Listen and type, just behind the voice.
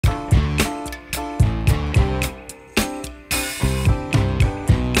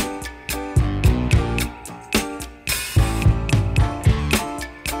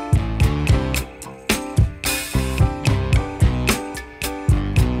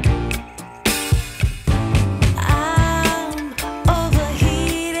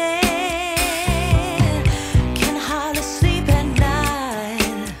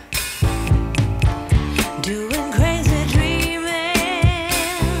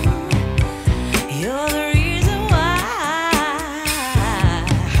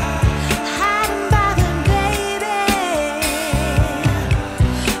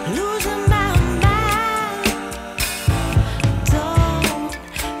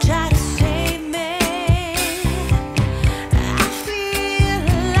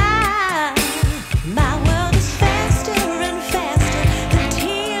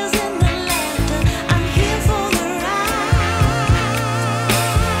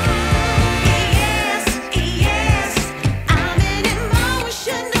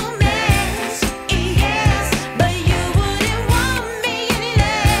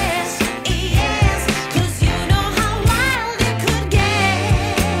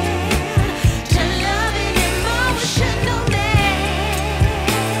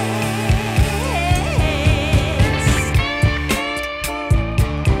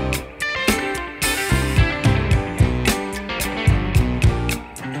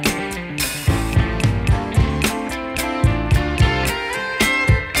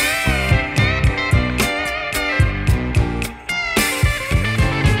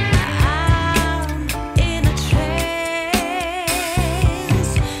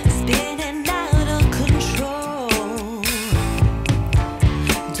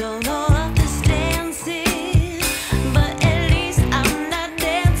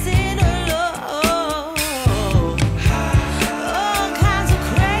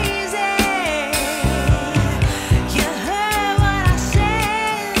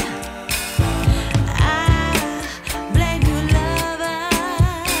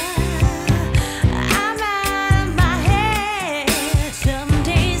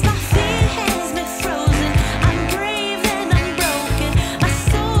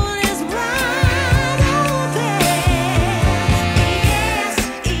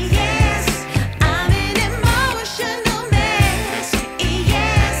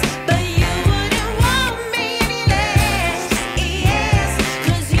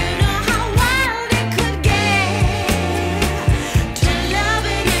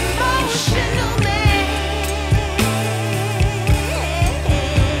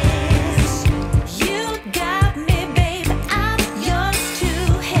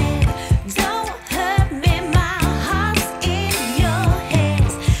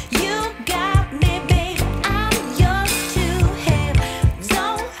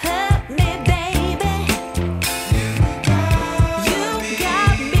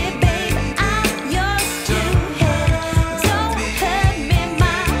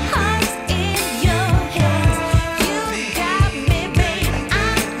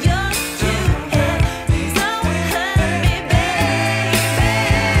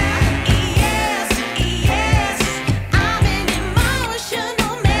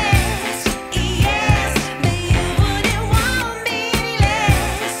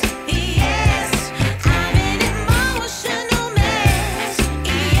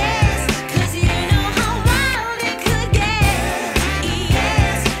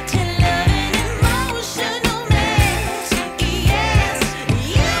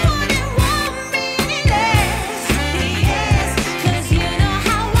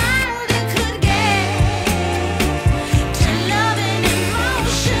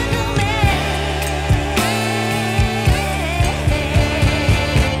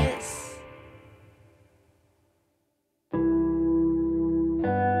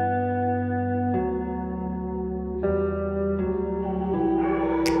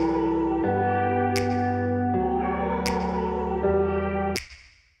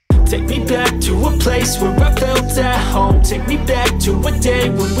Take me back to a place where I felt at home. Take me back to a day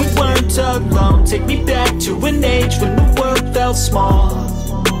when we weren't alone. Take me back to an age when the world felt small,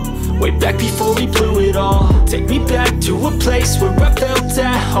 way back before we blew it all. Take me back to a place where I felt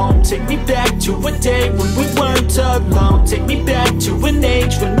at home. Take me back to a day when we weren't alone. Take me back to an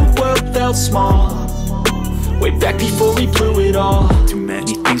age when the world felt small, way back before we blew it all. Too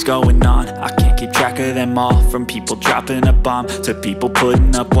many things going on, I can't keep track of them all. From people dropping a bomb to people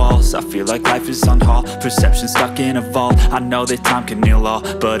putting up walls. I feel like life is on hold, perception stuck in a vault. I know that time can heal all,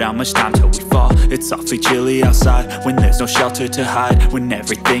 but how much time till we fall? It's awfully chilly outside when there's no shelter to hide. When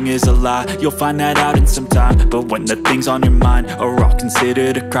everything is a lie, you'll find that out in some time. But when the things on your mind are all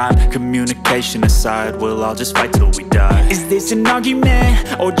considered a crime, communication aside, we'll all just fight till we die. Is this an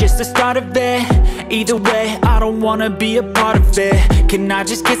argument or just the start of it? Either way, I don't wanna be a part of it. Can I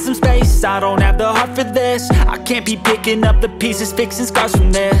just get some space? I don't have the heart for this. I can't be picking up the pieces, fixing scars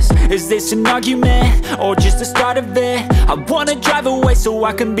from this. Is this an argument or just the start of it? I wanna drive away so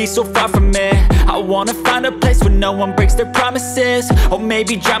I can be so far from it. I wanna find a place where no one breaks their promises, or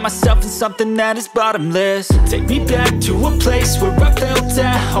maybe drown myself in something that is bottomless. Take me back to a place where I felt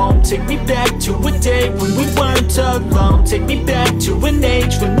at home. Take me back to a day when we weren't alone. Take me back to an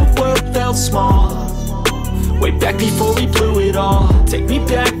age when the world felt small, way back before we blew it all. Take me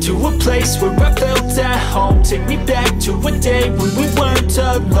back to a place where I felt at home. Take me back to a day when we weren't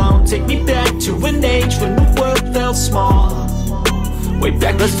alone. Take me back to an age when the world felt small, way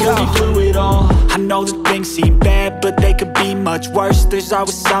back before we blew it all. I know that things seem bad, but they could be much worse. There's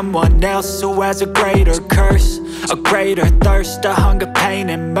always someone else who has a greater curse, a greater thirst, a hunger, pain,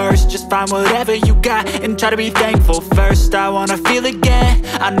 and mercy. Just find whatever you got and try to be thankful first. I wanna feel again,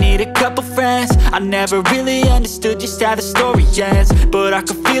 I need a couple friends. I never really understood just how the story ends, but I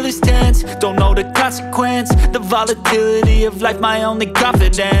can feel it's tense, don't know the consequence. The volatility of life, my only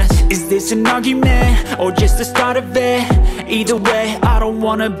confidence. Is this an argument or just the start of it? Either way, I don't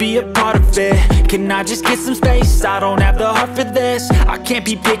wanna be a part of it. Can I just get some space? I don't have the heart for this. I can't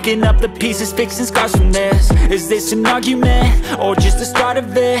be picking up the pieces, fixing scars from this. Is this an argument or just the start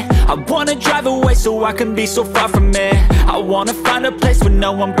of it? I wanna drive away so I can be so far from it. I wanna find a place where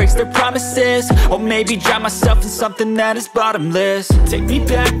no one breaks their promises, or maybe drown myself in something that is bottomless. Take me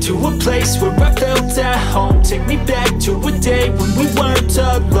back to a place where I felt at home. Take me back to a day when we weren't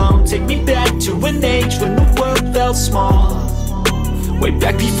alone. Take me back to an age when the world felt small, way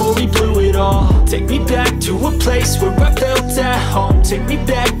back before we blew it all. Take me back to a place where I felt at home. Take me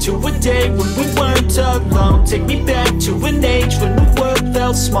back to a day when we weren't alone. Take me back to an age when the world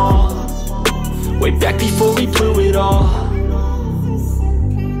felt small, way back before we blew it all.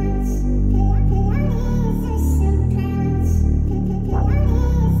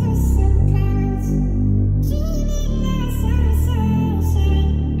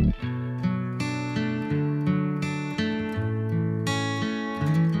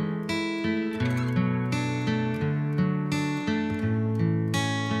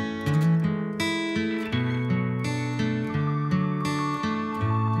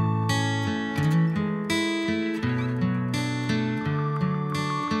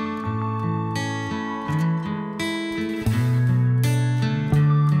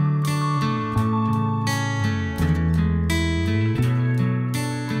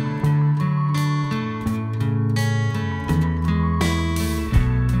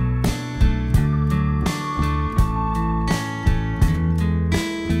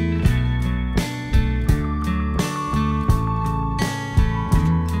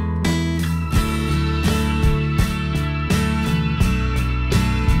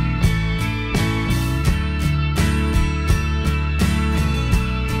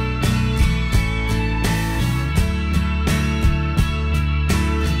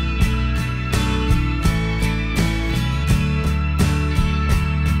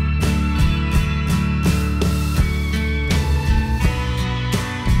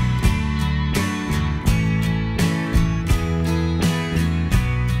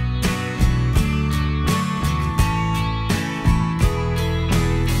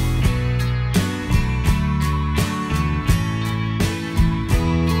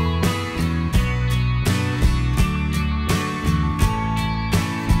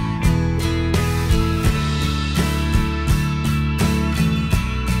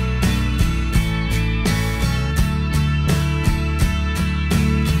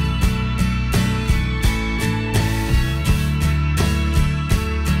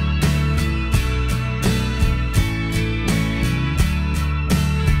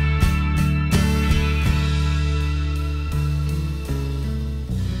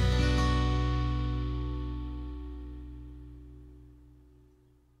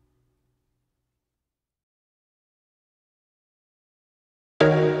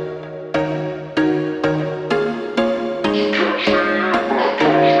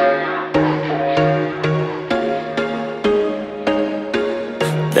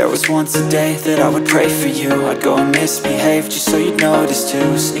 There was once a day that I would pray for you. I'd go and misbehave just so you'd notice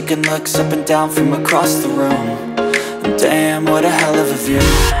too. Sneaking looks up and down from across the room. And damn, what a hell of a view.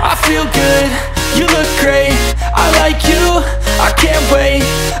 I feel good, you look great, I like you, I can't wait.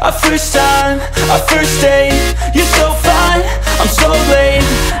 A first time, a first date. You're so fine, I'm so late.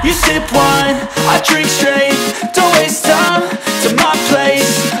 You sip wine, I drink straight. Don't waste time to my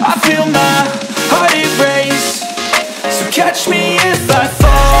place. I feel my heart erase. So catch me if I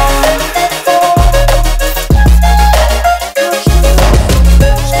fall.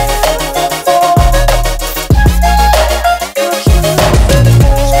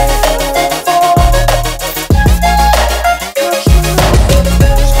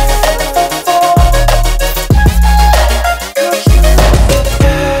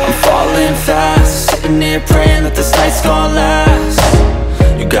 Praying that this night's gonna last.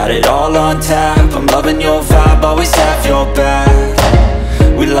 You got it all on tap, I'm loving your vibe, always have your back.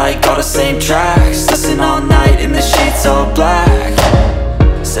 We like all the same tracks, listen all night in the sheets all black.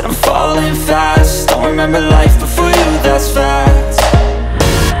 Said I'm falling fast, don't remember life before you, that's fact.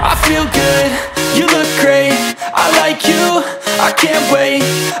 I feel good, you look great, I like you, I can't wait.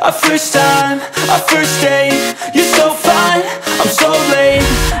 A first time, a first date. You're so fine, I'm so late.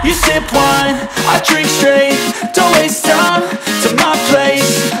 You sip wine, I drink straight. Don't waste time to my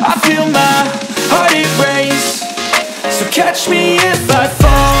place. I feel my heart erase. So catch me if I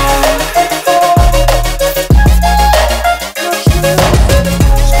fall.